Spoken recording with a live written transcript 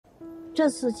这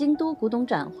次京都古董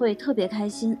展会特别开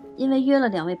心，因为约了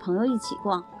2位朋友一起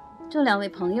逛。这2位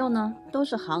朋友呢，都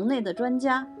是行内的专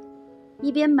家，一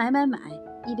边买，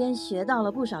一边学到了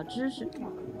不少知识。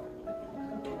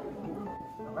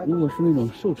如果是那种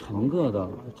瘦长个的，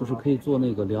就是可以做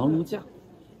那个凉炉架，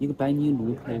一个白泥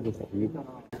炉配一个壶。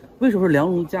为什么是凉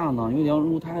炉架呢？因为凉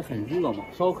炉它还很热嘛，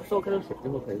烧开了水之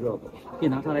后很热，可以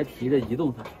拿它来提着移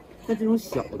动它。但这种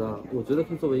小的，我觉得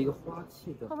可以作为一个花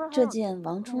器的。这件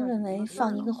王冲认为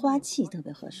放一个花器特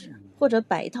别合适，或者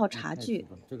摆一套茶具。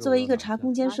作为一个茶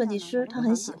空间设计师，他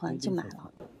很喜欢，就买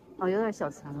了。哦，有点小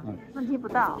残，问题不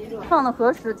大，放的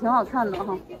合适，挺好看的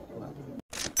哈。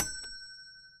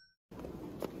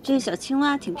这个小青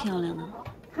蛙挺漂亮的，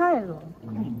太了。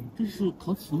这是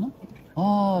陶瓷吗？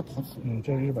哦，陶瓷。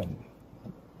这是日本的。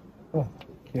哇，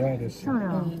可爱的是。漂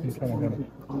亮，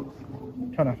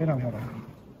漂亮，非常漂亮。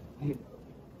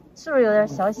是不是有点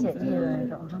小写意的那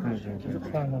种？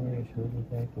对，看到那个球就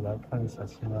该过来看小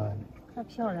青蛙。太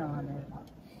漂亮了，那个。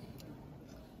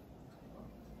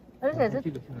而且这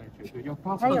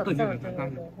还有字儿，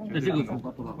这个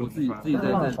我自己在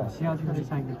新要就是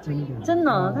像一个经典。真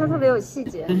的，它特别有细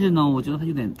节。但是呢，我觉得它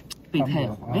有点备胎。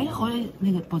哎，好像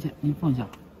那个，抱歉，您放一下，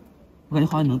我感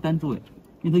觉好像能单住哎，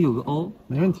因为它有个凹。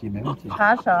没问题。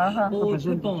茶勺哈。哦，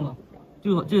真棒了。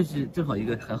这是正好一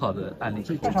个很好的案例。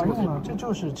这啥用呢？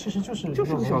其实就是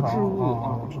个小置物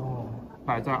啊，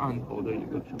摆在案头的一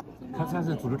个。它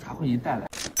是组织茶会一带来。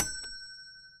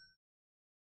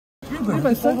日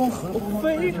本包装盒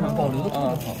非常保留的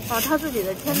啊，他自己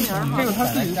的签名哈。这个他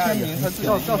自己的签名，他自己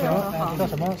叫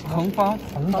什么？横方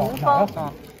啊。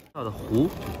的壶，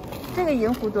这个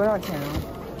银壶多少钱啊？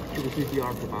这个最低28，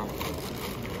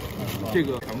这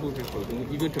个全部是手工，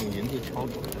一个整银子敲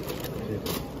出来的。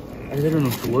而且这种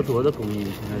灼的工艺，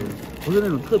不是那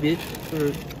种特别就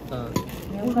是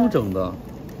工整的，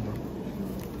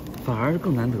反而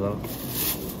更难得了。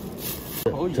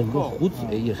整个壶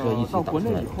嘴也是要一起打出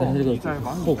来的，但是这个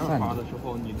后看的时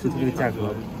候，你这个价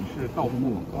格是盗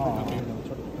墓啊。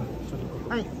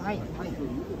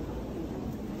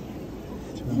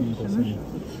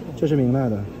这是明代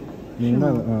的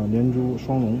连珠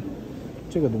双龙，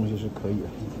这个东西是可以的。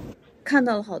看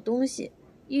到了好东西，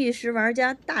玉石玩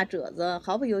家大褶子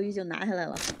毫不犹豫就拿下来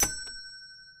了。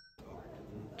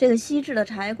这个锡制的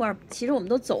茶叶罐，其实我们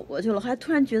都走过去了，还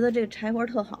突然觉得这个茶叶罐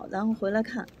特好，然后回来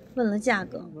看，问了价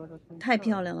格，太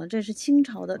漂亮了，这是清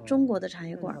朝的中国的茶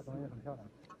叶罐，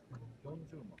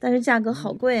但是价格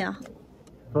好贵啊。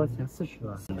多少钱？40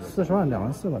万，40万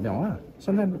，2.4万，2万，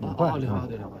现在5块。对，2万。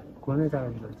国内价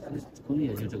格国内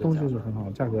也就这个东西是很好，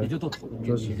价格也就到头了。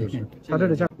就是，它这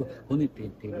个价格，国内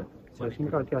给个小心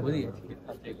盖掉下来。国内也是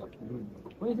这个，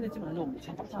国内现在基本上就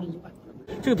5800。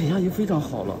这个品相已经非常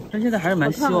好了，但现在还是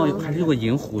蛮希望还是有个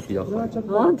银壶比较好。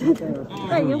哦，对，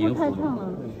但银壶太烫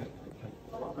了。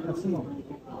下次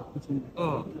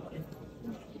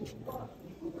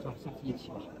一起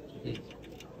吧。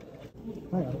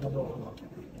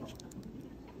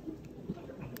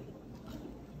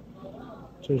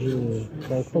这是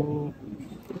包括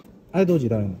爱多几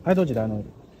代呢？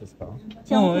ですか？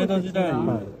爱多几代。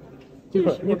这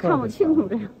个我看不清楚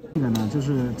这个。这个呢，就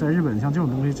是在日本像这种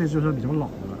东西，这就是比较老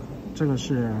的了。这个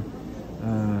是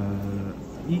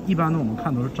一般的我们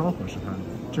看都是昭和时代的，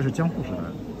这是江户时代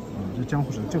的这江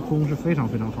户时代，这个工是非常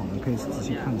非常好的，可以仔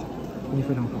细看一下，工艺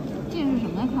非常好。这是什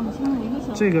么呀？看不清楚，一个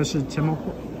小。这个是钱包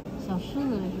货。小狮子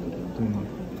这是。对。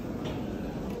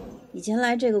以前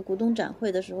来这个古董展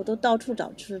会的时候，都到处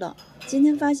找吃的。今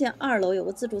天发现2楼有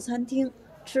个自助餐厅，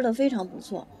吃的非常不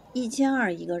错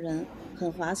，1200一个人，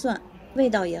很划算，味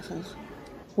道也很好。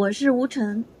我是吴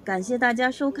晨，感谢大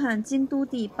家收看京都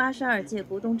第82届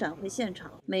古董展会现场。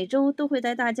每周都会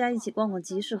带大家一起逛逛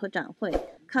集市和展会，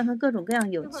看看各种各样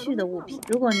有趣的物品。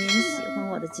如果您喜欢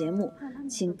我的节目，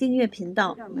请订阅频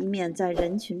道，以免在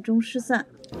人群中失散。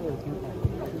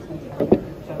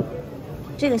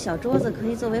这个小桌子可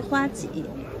以作为花几、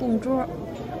供桌，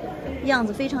样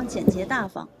子非常简洁大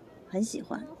方，很喜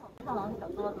欢。看完小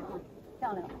桌子，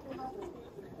漂亮。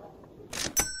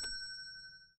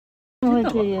哦，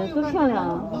这也多漂亮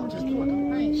啊！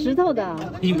石头的，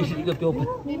因为是一个标本，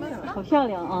好漂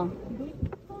亮啊！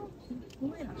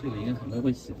这个应该很多人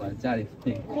会喜欢，家里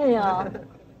那个。对呀。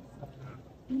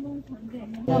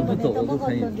不走了都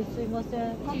可以。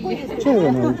这个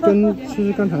呢，跟其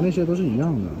实刚才那些都是一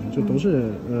样的，就都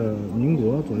是民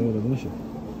国左右的东西，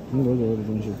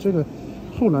这个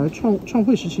后来创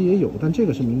会时期也有，但这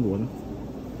个是民国的，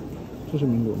这是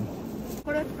民国的。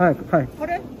嗨，哎，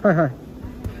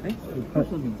不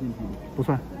算礼金吗？不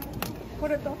算。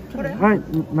哎，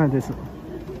卖这次。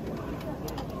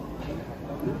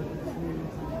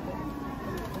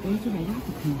哎，这把鸭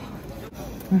子挺好。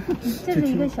这是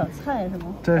一个小菜是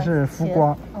吗？这是浮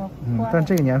瓜，但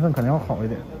这个年份可能要好一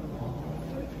点。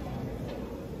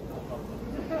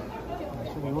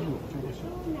有柳，这个是。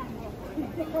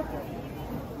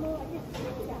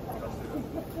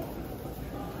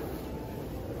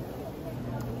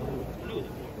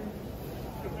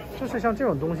就是像这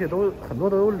种东西都很多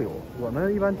都有柳，我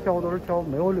们一般挑都是挑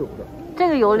没有柳的。这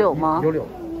个有柳吗？有柳，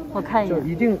我看一眼。就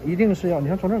一定是要，你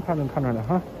看从这儿看能看出来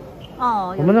哈。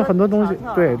哦，我们的很多东西，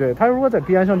对，它如果在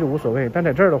边上就无所谓，但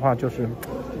在这儿的话就是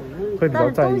会比较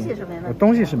在意。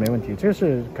东西是没问题，这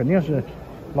是肯定是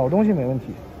老东西没问题。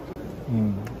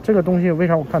这个东西为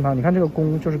啥我看它？你看这个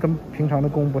弓就是跟平常的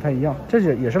弓不太一样，这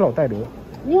也是老带流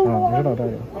也是老带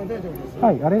流。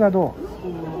嗨，ありがとう。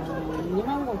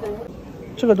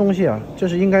这个东西啊，就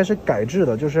是应该是改制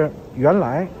的，就是原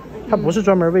来它不是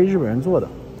专门为日本人做的，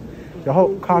然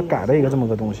后它改了一个这么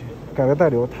个东西，改个带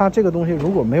流。它这个东西如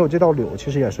果没有这道柳，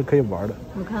其实也是可以玩的。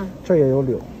我看这也有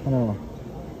柳，看到吗？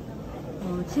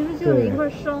其实就是一块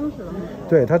生似的。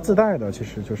对，它自带的，其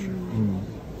实就是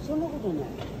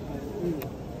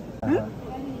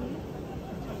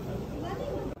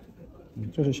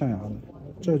这是象牙的，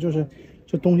这就是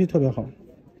这东西特别好，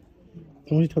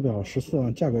东西特别好，14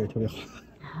万，价格也特别好。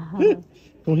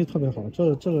东西特别好，这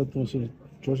个东西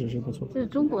着实是不错。这是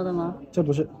中国的吗？这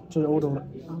不是，这是欧洲的。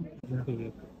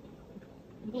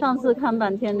上次看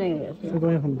半天这个也是。这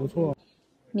东西很不错。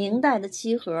明代的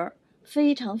漆盒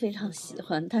非常非常喜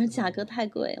欢，但是价格太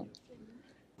贵了。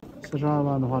42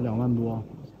万的话，2万多。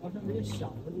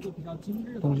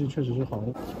东西确实是好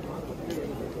的。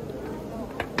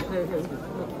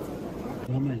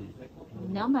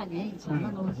200年以前的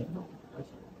东西。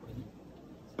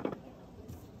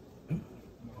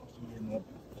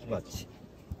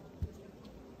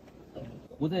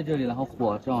壶在这里，然后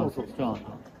火这样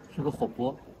是个火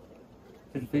锅，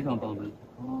这是非常棒的。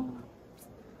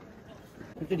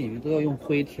这里面都要用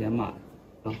灰填满，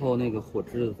然后那个火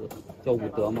炙子叫武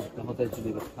德嘛，然后再去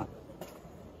那个看。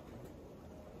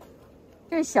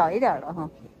这是小一点的哈。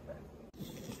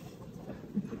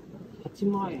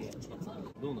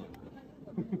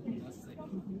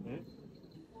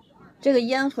这个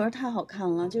烟盒太好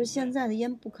看了，就是现在的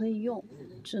烟不可以用，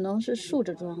只能是竖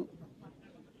着装。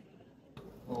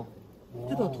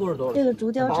这个托儿多少？这个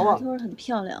竹雕茶托很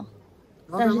漂亮，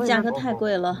但是价格太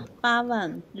贵了，8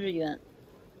万日元。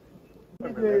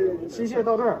这个新泻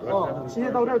到这儿，新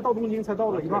泻到这儿到东京才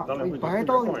到了一半，白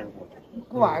到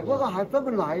拐过个还这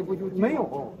么来不就没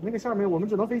有那个下面我们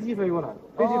只能飞机飞过来，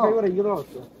飞机飞过来1个多小时。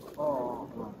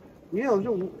也有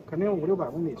就肯定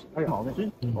500-600公里。哎呀，毛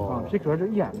病这壳这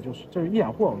一眼就是这是一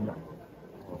眼货我们讲。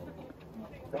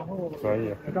然后可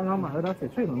以，刚刚买了点翡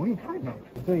翠的，容易看看。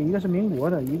对，一个是民国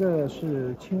的，一个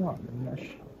是清晚的，应该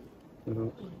是。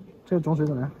这个种水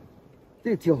怎么样？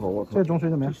这挺好，我看。这种水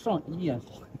怎么样？上一眼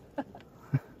好。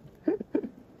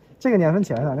这个年份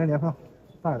浅一点，这个年份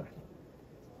大一点。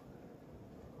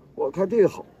我看这个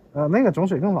好。那个种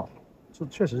水更老，就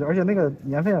确实是，而且那个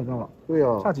年份也更老。对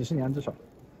呀。差几十年至少。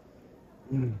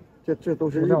这都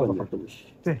是日本的东西。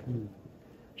对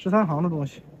，13行的东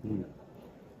西。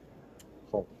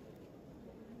好。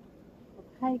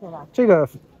拍一个吧。这个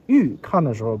玉看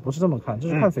的时候不是这么看，这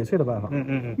是看翡翠的办法。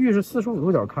玉是45度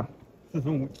角看。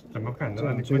45怎么看？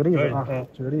举个例子啊，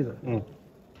举个例子。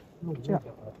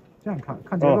这样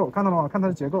看结构，看到了吗？看它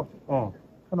的结构。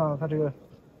看到它这个。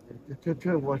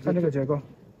这我看这个结构。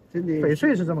真的。翡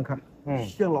翠是这么看。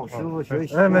向老师傅学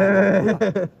习。没，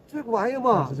这个玩意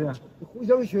嘛是这样，互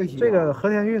相学习。这个和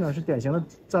田玉呢是典型的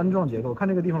粘状结构，看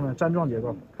这个地方呢粘状结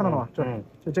构，看到了吗？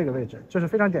就这个位置，这是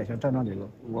非常典型粘状结构。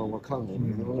我看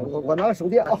过，我拿手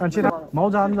电啊。看其他毛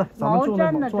毡子，咱们做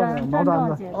那毛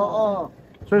毡子。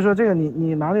所以说这个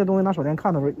你拿这个东西拿手电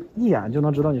看的时候，一眼就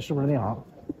能知道你是不是内行。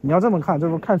你要这么看，这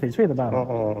是看翡翠的办法。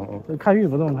看玉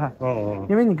不这么看。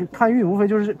因为你看玉无非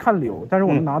就是看柳，但是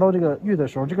我们拿到这个玉的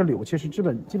时候，这个柳其实基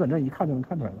本上一看就能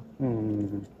看出来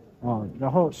了。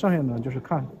然后剩下呢就是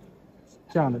看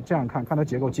这样看它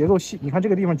结构细，你看这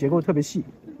个地方结构特别细，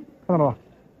看到了吧？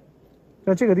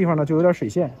在这个地方呢就有点水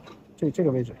线，这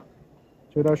个位置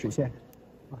就有点水线。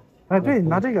哎，对，你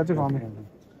拿这个最方便。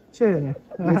谢谢你。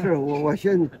没事，我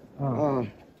先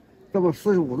这么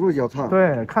45度角看。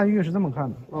对，看玉是这么看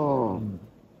的。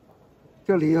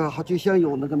这里啊，就像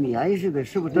有那个棉似的，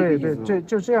是不是？对，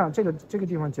就这样，这个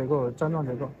地方结构粘状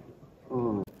结构。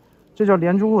这叫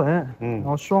连珠纹，然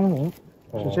后双龙，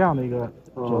是这样的一个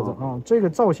折子这个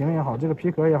造型也好，这个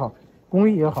皮壳也好，工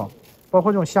艺也好，包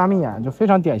括这种虾米眼，就非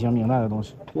常典型明代的东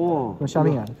西。这种虾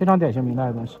米眼非常典型明代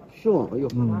的东西。是吗？哎呦，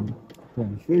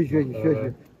对，学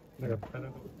习。那个拍那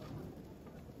个。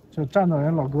就站到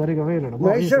人老哥这个位置了。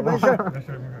没事没事，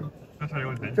这是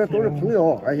有人，这都是朋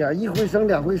友。哎呀，一回生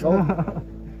两回熟。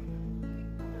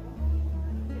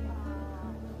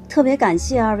特别感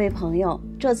谢二位朋友，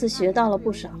这次学到了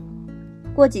不少。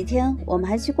过几天我们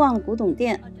还去逛了古董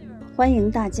店，欢迎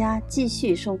大家继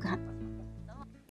续收看。